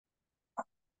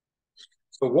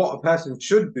But what a person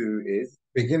should do is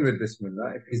begin with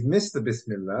Bismillah. If he's missed the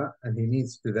Bismillah and he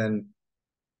needs to then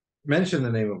mention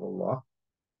the name of Allah,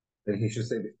 then he should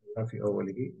say Bismillah fi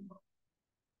awwalihi.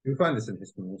 You find this in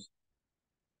history.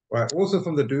 Right. Also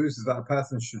from the do's is that a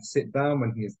person should sit down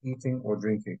when he is eating or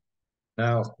drinking.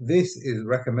 Now, this is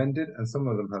recommended, and some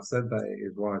of them have said that it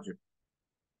is wajib.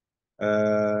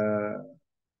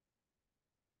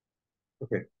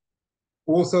 Okay.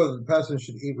 Also, the person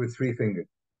should eat with three fingers.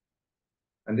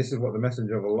 And this is what the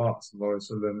Messenger of Allah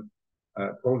وسلم,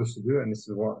 told us to do, and this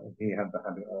is what he had the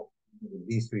habit of.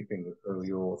 These three fingers. So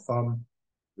your thumb,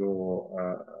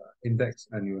 your index,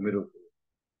 and your middle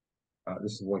finger.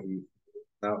 This is what he...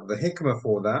 Now, the hikmah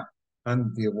for that,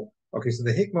 and the... Okay, so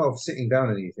the hikmah of sitting down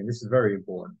and eating, this is very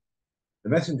important. The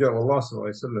Messenger of Allah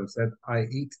وسلم, said, I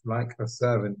eat like a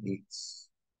servant eats.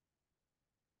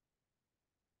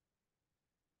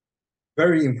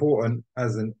 Very important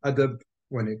as an adab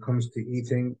when it comes to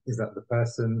eating is that the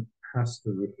person has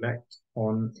to reflect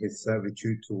on his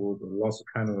servitude towards Allah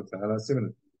subhanahu wa ta'ala.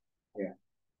 Similarly, yeah,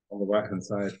 on the right hand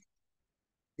side,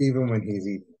 even when he's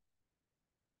eating.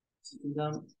 Sitting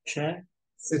down, chair?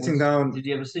 Sitting down. Did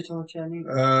you ever sit on a chair?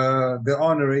 There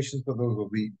are narrations, but those are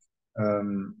weak.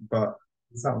 But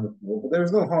it's not on the floor. But there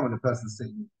is no harm in a person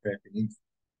sitting in a chair if he needs.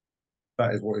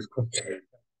 That is what is customary.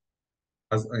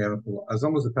 As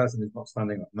long as the person is not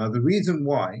standing up. Now, the reason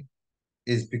why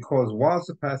is because whilst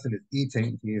the person is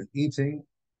eating, he is eating,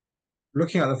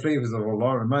 looking at the flavors of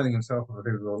Allah, reminding himself of the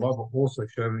flavors of Allah, but also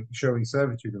showing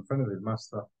servitude in front of his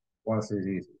master whilst he's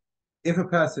eating. If a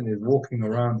person is walking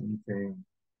around eating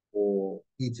or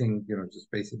eating, just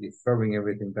basically throwing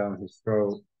everything down his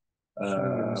throat,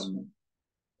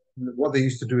 what they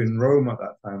used to do in Rome at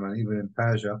that time and even in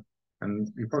Persia, and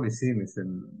you've probably seen this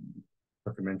in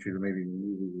documentaries or maybe in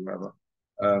movies or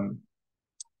whatever,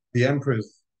 the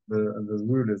emperors, the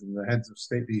rulers and the heads of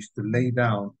state, they used to lay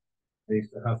down, they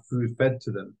used to have food fed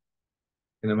to them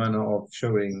in a manner of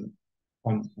showing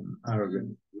pomp and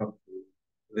arrogance.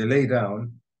 They lay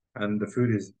down and the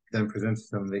food is then presented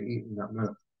to them and they eat in that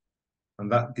manner. And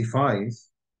that defies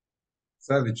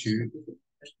servitude.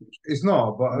 It's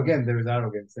not, but again, there is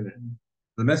arrogance in it.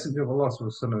 The Messenger of Allah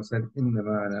said,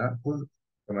 إِنَّمَا أَنَا أَكُلُ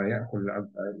كَمَا يَأْكُلُ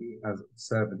الْعَبْدُ as a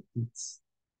servant eats.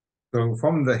 So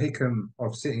from the hikam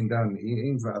of sitting down and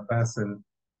eating, that a person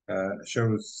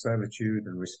shows servitude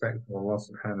and respect for Allah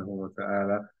subhanahu wa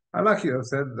ta'ala. And like you have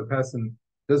said, the person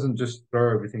doesn't just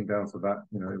throw everything down so that,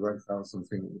 it works out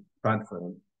something bad for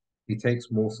him. He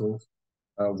takes morsels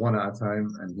one at a time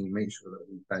and he makes sure that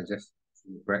he digests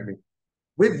it correctly.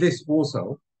 With this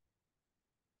also,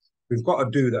 we've got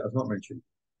a do that I've not mentioned,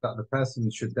 that the person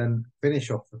should then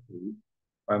finish off the food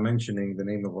by mentioning the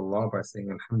name of Allah by saying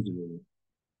Alhamdulillah.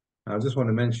 I just want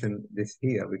to mention this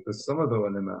here because some of the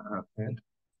ulama have said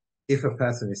if a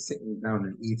person is sitting down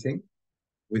and eating,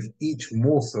 with each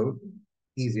morsel,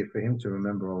 easier for him to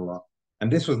remember Allah.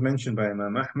 And this was mentioned by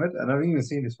Imam Ahmad, and I've even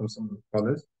seen this from some of the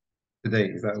scholars today,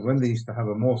 is that when they used to have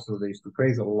a morsel, they used to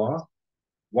praise Allah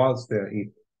whilst they're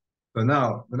eating. So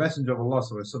now, the Messenger of Allah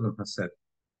has said,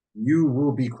 you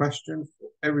will be questioned for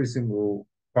every single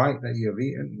bite that you have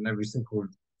eaten and every single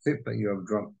sip that you have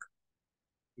drunk.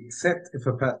 Except if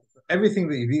everything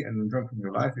that you've eaten and drunk in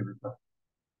your life,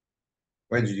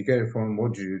 where did you get it from?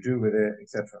 What did you do with it,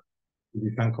 etc. Did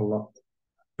you thank Allah?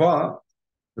 But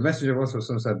the Messenger of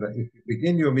Allah said that if you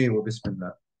begin your meal with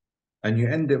Bismillah and you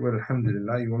end it with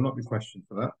Alhamdulillah, you will not be questioned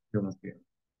for that. You'll not be.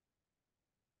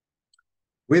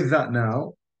 With that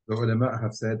now, the ulama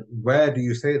have said, where do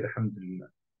you say the Alhamdulillah?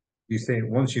 Do you say it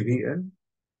once you've eaten?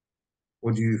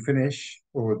 Or do you finish?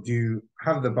 Or do you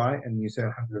have the bite and you say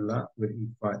Alhamdulillah with each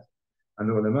bite? And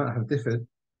the ulama have differed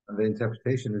and the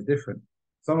interpretation is different.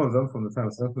 Some of them from the time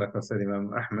of Salaf, like I said,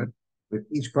 Imam Ahmad, with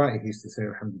each bite he used to say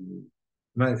Alhamdulillah.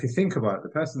 Now if you think about it, the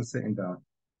person sitting down,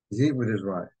 he's eating with his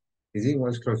right, he's eating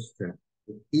what is closest to him.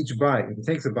 With each bite, if he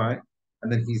takes a bite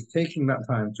and then he's taking that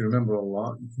time to remember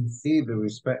Allah, you can see the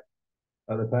respect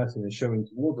that the person is showing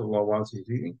towards Allah whilst he's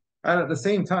eating. And at the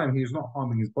same time, he's not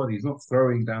harming his body. He's not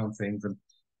throwing down things, and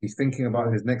he's thinking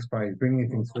about his next bite. He's bringing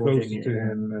things close to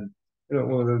him, and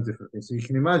all of those different things. So you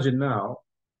can imagine now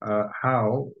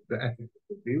how the ethic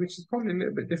would be, which is probably a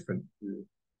little bit different,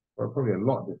 or probably a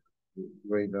lot different, the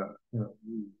way that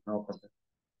our context.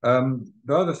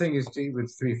 The other thing is to eat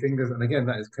with three fingers, and again,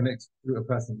 that is connected to a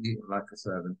person eating like a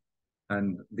servant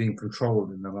and being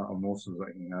controlled in the amount of morsels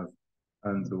that he has,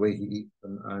 and the way he eats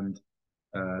them, and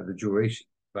the duration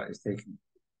that is taken.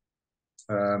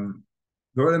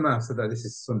 The ulama said that this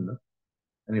is sunnah,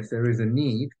 and if there is a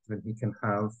need, then he can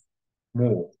have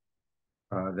more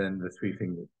than the three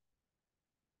fingers.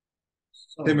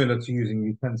 Similar to using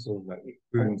utensils like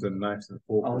spoons and knives and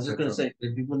forks. I was just gonna say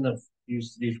that you wouldn't have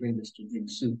used 3 fingers to drink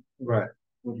soup. Right.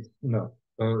 No.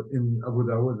 So in Abu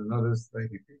Dawud and others, they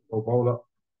go bowl up.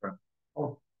 Right.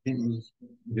 Oh, didn't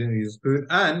Use a spoon.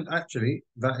 And actually,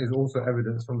 that is also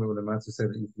evidence from the ulama to say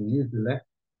that you can use the left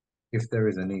if there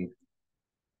is a need.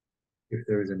 If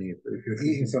there is a need. But if you're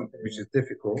eating something which is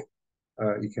difficult,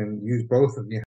 you can use both of your